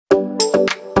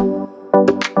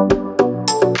Hey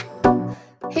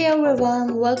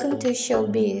everyone, welcome to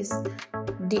Showbeez,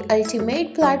 the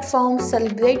ultimate platform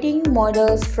celebrating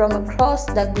models from across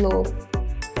the globe.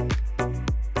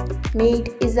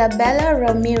 Meet Isabela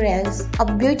Ramirez, a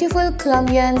beautiful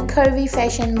Colombian curvy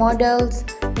fashion model,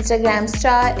 Instagram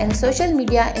star, and social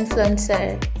media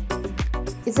influencer.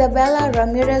 Isabela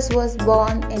Ramirez was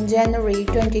born in January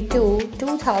 22,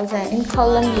 2000 in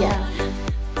Colombia.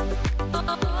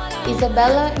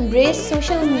 Isabela embraced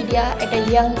social media at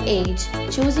a young age,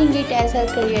 choosing it as her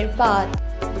career path.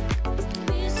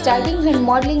 Starting her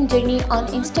modeling journey on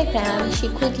Instagram, she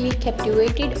quickly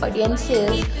captivated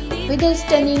audiences with her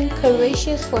stunning,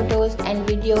 curvaceous photos and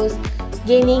videos,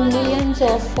 gaining millions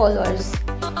of followers.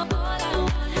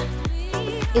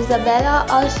 Isabela,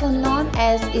 also known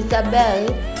as Isabel,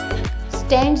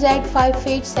 stands at 5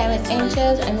 feet 7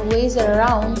 inches and weighs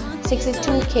around 62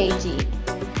 kg.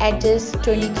 At just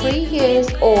 23 years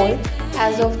old,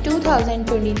 as of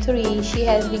 2023, she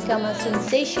has become a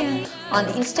sensation on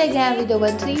Instagram with over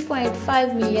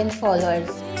 3.5 million followers.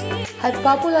 Her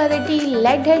popularity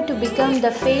led her to become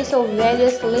the face of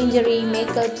various lingerie,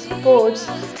 makeup, sports,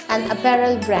 and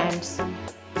apparel brands.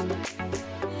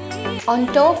 On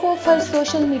top of her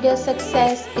social media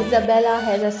success, Isabela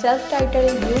has a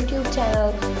self-titled YouTube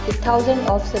channel with thousands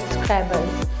of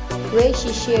subscribers, where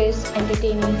she shares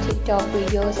entertaining TikTok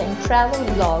videos and travel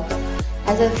vlogs.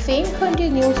 As her fame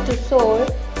continues to soar,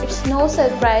 it's no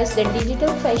surprise that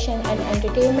digital fashion and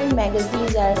entertainment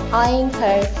magazines are eyeing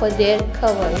her for their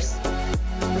covers.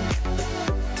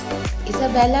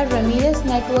 Isabela Ramirez's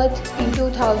net worth in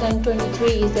 2023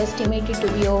 is estimated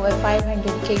to be over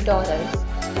 $500,000.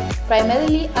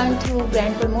 Primarily earned through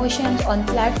brand promotions on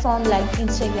platforms like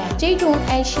Instagram. Stay tuned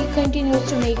as she continues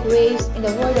to make waves in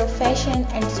the world of fashion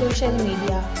and social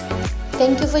media.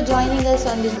 Thank you for joining us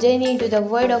on this journey into the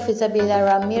world of Isabela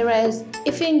Ramirez.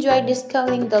 If you enjoyed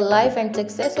discovering the life and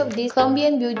success of this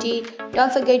Colombian beauty,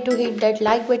 don't forget to hit that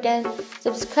like button,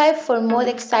 subscribe for more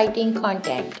exciting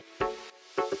content.